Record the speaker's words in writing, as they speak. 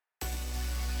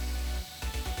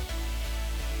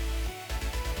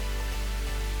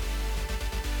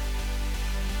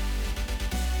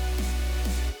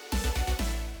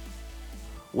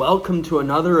Welcome to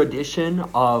another edition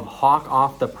of Hawk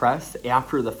Off the Press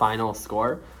after the final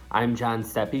score. I'm John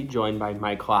Steppe, joined by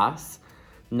Mike Kloss.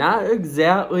 Not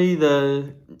exactly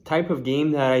the type of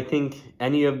game that I think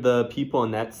any of the people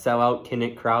in that sellout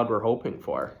Kinnick crowd were hoping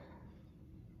for.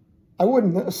 I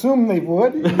wouldn't assume they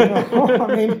would.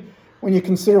 I mean, when you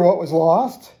consider what was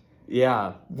lost.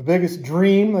 Yeah. The biggest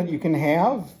dream that you can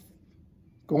have,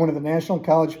 going to the National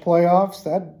College playoffs,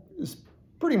 that is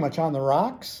pretty much on the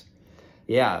rocks.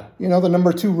 Yeah. The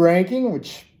number 2 ranking,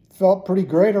 which felt pretty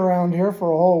great around here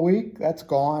for a whole week, that's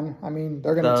gone. I mean,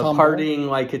 they're going to tumble. Partying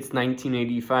like it's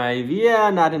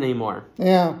 1985, not anymore.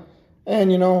 Yeah.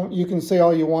 And, you can say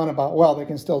all you want about, well, they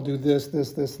can still do this,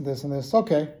 and this.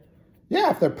 Okay.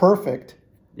 Yeah, if they're perfect.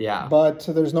 Yeah. But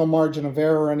there's no margin of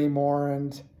error anymore,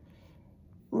 and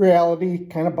reality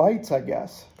kind of bites, I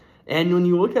guess. And when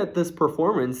you look at this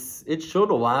performance, it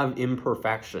showed a lot of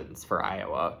imperfections for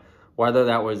Iowa. Whether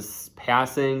that was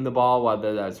passing the ball,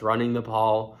 whether that's running the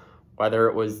ball, whether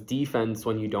it was defense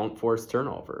when you don't force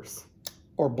turnovers.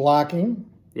 Or blocking.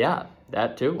 Yeah,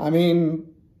 that too. I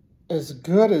mean, as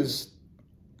good as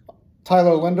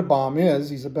Tyler Linderbaum is,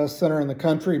 he's the best center in the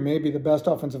country, maybe the best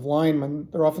offensive lineman.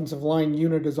 Their offensive line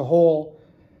unit as a whole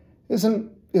is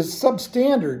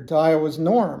substandard to Iowa's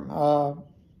norm.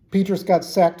 Petras got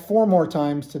sacked 4 more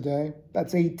times today.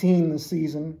 That's 18 this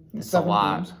season. It's a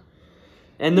lot. Games.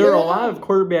 And there were a lot of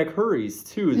quarterback hurries,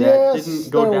 too, that didn't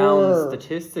go down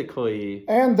statistically.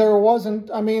 And there wasn't,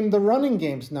 the running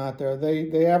game's not there.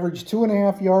 They averaged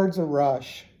 2.5 yards a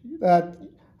rush. That,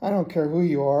 I don't care who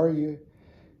you are, you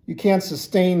can't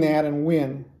sustain that and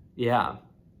win. Yeah.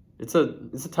 It's a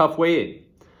tough way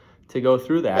to go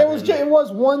through that. It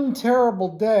was one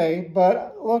terrible day,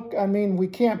 but look, we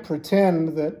can't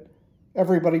pretend that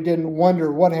everybody didn't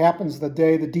wonder what happens the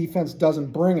day the defense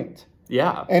doesn't bring it.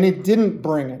 Yeah. And it didn't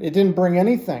bring it. It didn't bring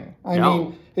anything.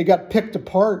 It got picked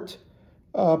apart.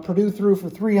 Purdue threw for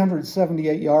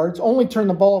 378 yards, only turned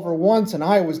the ball over once, and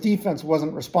Iowa's defense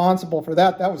wasn't responsible for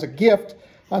that. That was a gift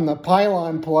on the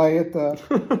pylon play at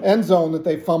the end zone that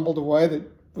they fumbled away that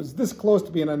was this close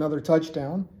to being another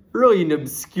touchdown. Really an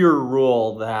obscure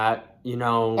rule that,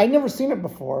 I'd never seen it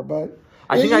before, but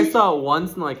I think I saw it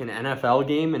once in like an NFL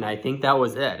game, and I think that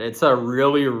was it. It's a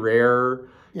really rare...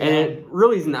 Yeah. And it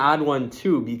really is an odd one,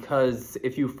 too, because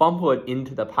if you fumble it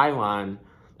into the pylon,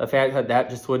 the fact that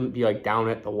just wouldn't be, down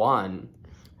at the 1.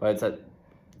 But it's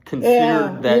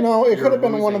considered that it could have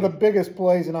been one of the biggest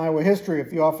plays in Iowa history if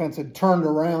the offense had turned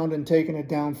around and taken it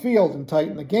downfield and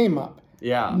tightened the game up.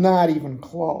 Yeah. Not even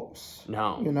close.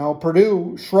 No.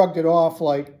 Purdue shrugged it off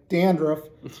like dandruff,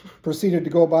 proceeded to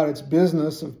go about its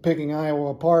business of picking Iowa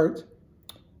apart.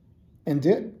 And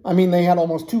did. They had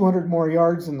almost 200 more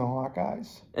yards than the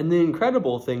Hawkeyes. And the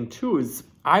incredible thing, too, is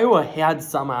Iowa had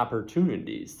some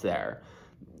opportunities there.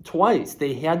 Twice,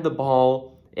 they had the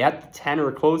ball at the 10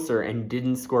 or closer and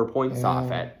didn't score points off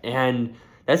it. And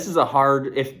this is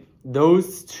if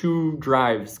those 2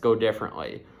 drives go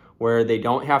differently, where they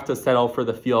don't have to settle for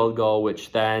the field goal,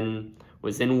 which then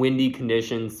was in windy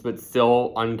conditions, but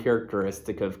still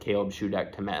uncharacteristic of Caleb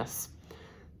Shudak to miss.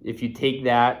 If you take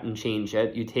that and change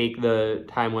it, you take the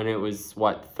time when it was,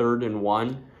 3rd and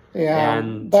 1? Yeah,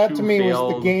 and that to me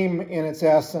was the game in its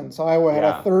essence. Iowa had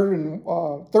a third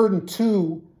and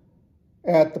 2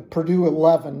 at the Purdue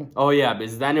 11. Oh, yeah,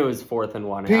 because then it was 4th and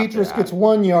 1. Petras gets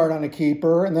 1 yard on a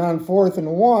keeper, and then on 4th and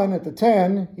 1 at the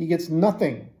 10, he gets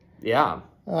nothing. Yeah.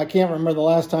 I can't remember the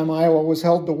last time Iowa was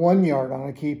held to 1 yard on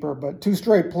a keeper, but 2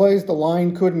 straight plays, the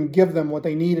line couldn't give them what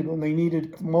they needed when they needed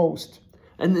it the most.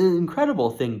 And the incredible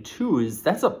thing, too, is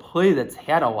that's a play that's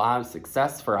had a lot of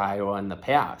success for Iowa in the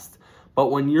past.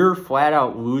 But when you're flat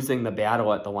out losing the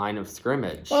battle at the line of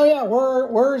scrimmage... Oh, yeah,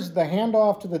 where's the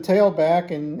handoff to the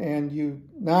tailback and you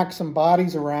knock some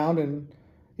bodies around and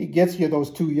he gets you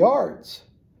those 2 yards?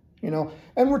 And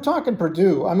we're talking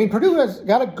Purdue. Purdue has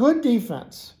got a good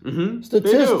defense. Mm-hmm.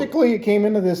 Statistically, it came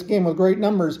into this game with great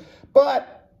numbers,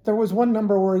 but... there was one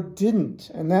number where it didn't,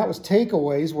 and that was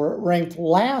takeaways, where it ranked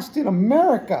last in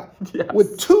America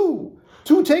with two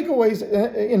takeaways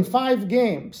in 5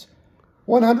 games,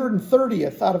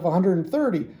 130th out of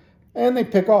 130, and they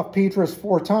pick off Petras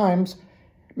 4 times.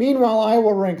 Meanwhile,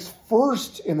 Iowa ranks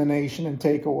 1st in the nation in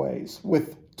takeaways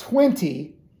with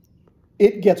 20.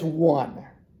 It gets 1.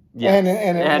 Yes.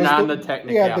 And on the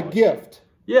technicality. Yeah, the gift.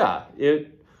 Yeah,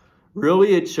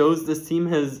 it shows this team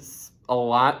has a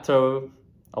lot to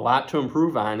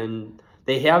improve on, and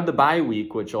they have the bye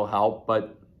week, which will help,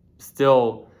 but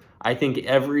still, I think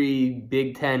every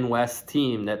Big Ten West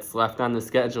team that's left on the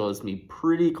schedule is me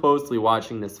pretty closely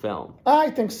watching this film. I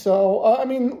think so.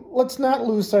 Let's not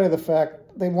lose sight of the fact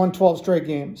they won 12 straight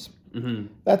games.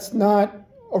 That's not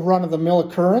a run-of-the-mill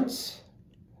occurrence.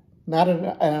 Not in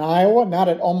Iowa, not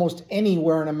at almost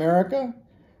anywhere in America.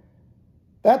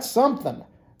 That's something.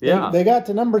 Yeah. They got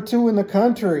to number 2 in the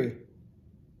country.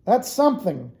 That's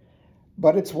something.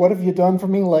 But it's what have you done for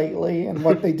me lately? And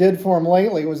what they did for him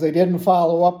lately was they didn't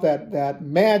follow up that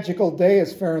magical day,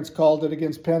 as Ferentz called it,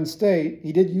 against Penn State.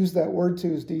 He did use that word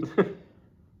Tuesday.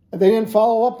 They didn't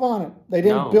follow up on it. They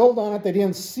didn't build on it. They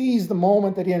didn't seize the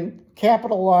moment. They didn't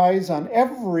capitalize on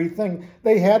everything.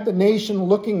 They had the nation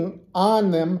looking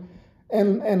on them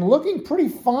and looking pretty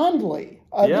fondly.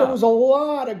 There was a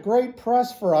lot of great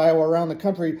press for Iowa around the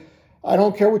country. I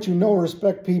don't care what you know or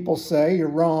respect people say. You're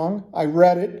wrong. I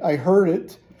read it. I heard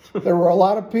it. There were a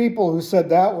lot of people who said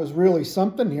that was really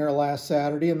something here last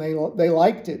Saturday, and they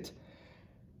liked it.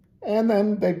 And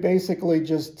then they basically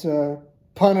just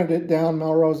punted it down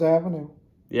Melrose Avenue.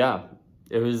 Yeah.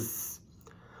 It was,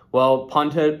 well,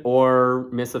 punt it or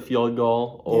miss a field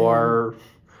goal or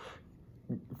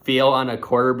fail on a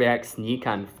quarterback sneak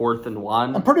on 4th and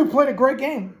 1. And Purdue played a great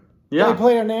game. Yeah. They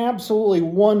played an absolutely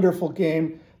wonderful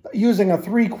game using a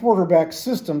 3-quarterback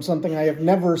system, something I have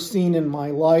never seen in my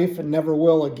life and never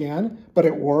will again, but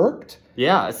it worked.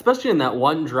 Yeah, especially in that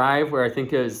one drive where I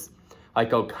think it was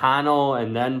like O'Connell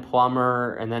and then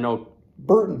Plummer and then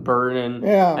Burton.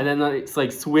 Yeah. And then it's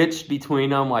like switched between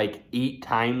them like 8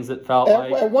 times, it felt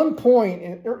like. At one point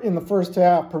in the first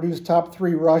half, Purdue's top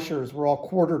 3 rushers were all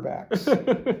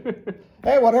quarterbacks.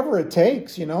 Hey, whatever it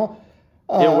takes, you know.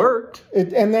 It worked.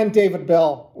 And then David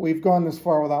Bell. We've gone this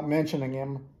far without mentioning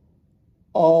him.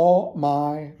 Oh,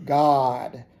 my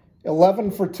God.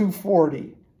 11 for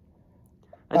 240.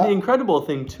 And the incredible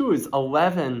thing, too, is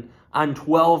 11 on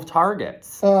 12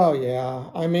 targets. Oh, yeah.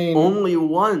 I mean... Only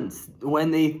once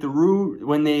when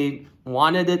they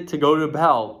wanted it to go to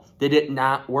Bell, did it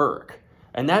not work.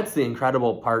 And that's the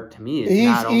incredible part to me.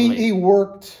 He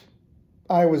worked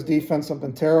Iowa's defense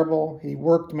something terrible. He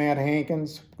worked Matt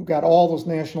Hankins, who got all those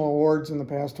national awards in the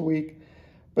past week.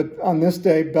 But on this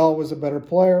day, Bell was a better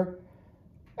player.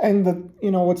 And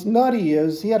what's nutty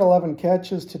is he had 11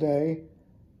 catches today.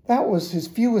 That was his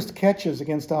fewest catches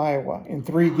against Iowa in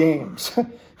 3 games.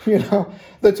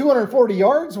 The 240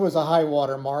 yards was a high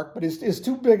water mark, but his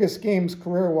 2 biggest games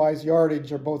career-wise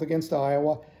yardage are both against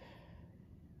Iowa.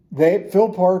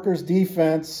 Phil Parker's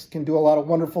defense can do a lot of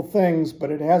wonderful things, but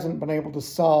it hasn't been able to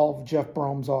solve Jeff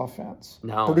Brohm's offense.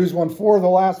 No. Purdue's won 4 of the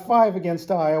last 5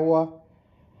 against Iowa,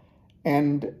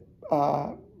 and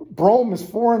Brohm is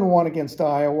 4-1 against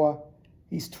Iowa.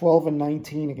 He's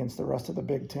 12-19 against the rest of the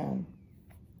Big Ten.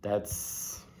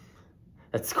 That's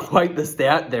quite the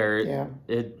stat there. Yeah.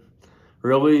 It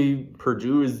really,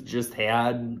 Purdue has just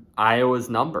had Iowa's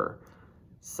number.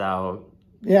 So.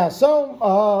 Yeah,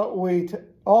 so we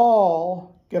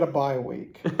all get a bye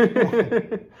week.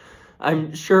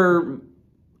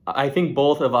 I think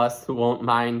both of us won't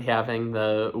mind having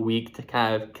the week to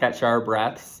kind of catch our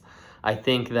breaths. I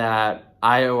think that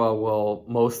Iowa will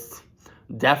most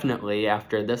definitely,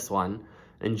 after this one,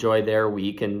 enjoy their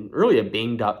week, and really a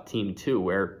banged up team too,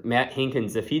 where Matt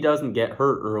Hankins, if he doesn't get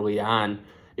hurt early on,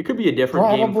 it could be a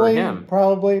different game for him.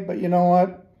 Probably, but you know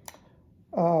what?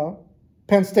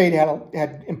 Penn State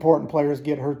had important players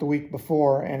get hurt the week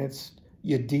before, and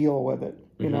you deal with it.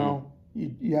 You know,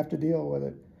 you have to deal with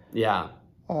it. Yeah.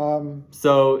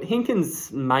 So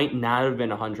Hankins might not have been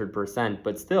 100%,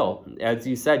 but still, as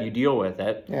you said, you deal with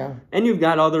it. Yeah. And you've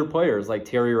got other players like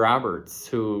Terry Roberts,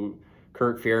 who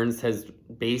Kirk Ferentz has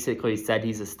basically said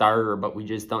he's a starter, but we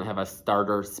just don't have a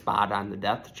starter spot on the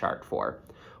depth chart for.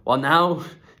 Well, now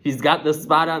he's got the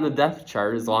spot on the depth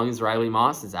chart as long as Riley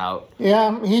Moss is out.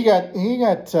 Yeah, they got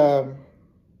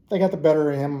the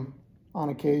better of him on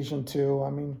occasion too. I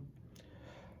mean,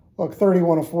 look,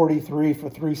 31 of 43 for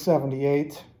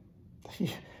 378.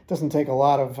 It doesn't take a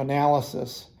lot of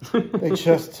analysis. They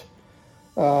just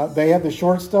they had the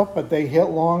short stuff, but they hit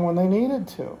long when they needed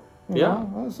to. You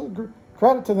know? That's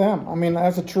credit to them. I mean,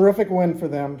 that's a terrific win for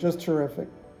them. Just terrific.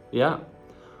 Yeah.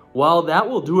 Well, that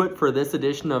will do it for this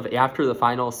edition of After the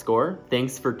Final Score.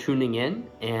 Thanks for tuning in,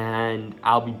 and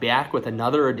I'll be back with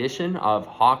another edition of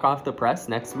Hawk Off the Press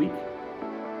next week.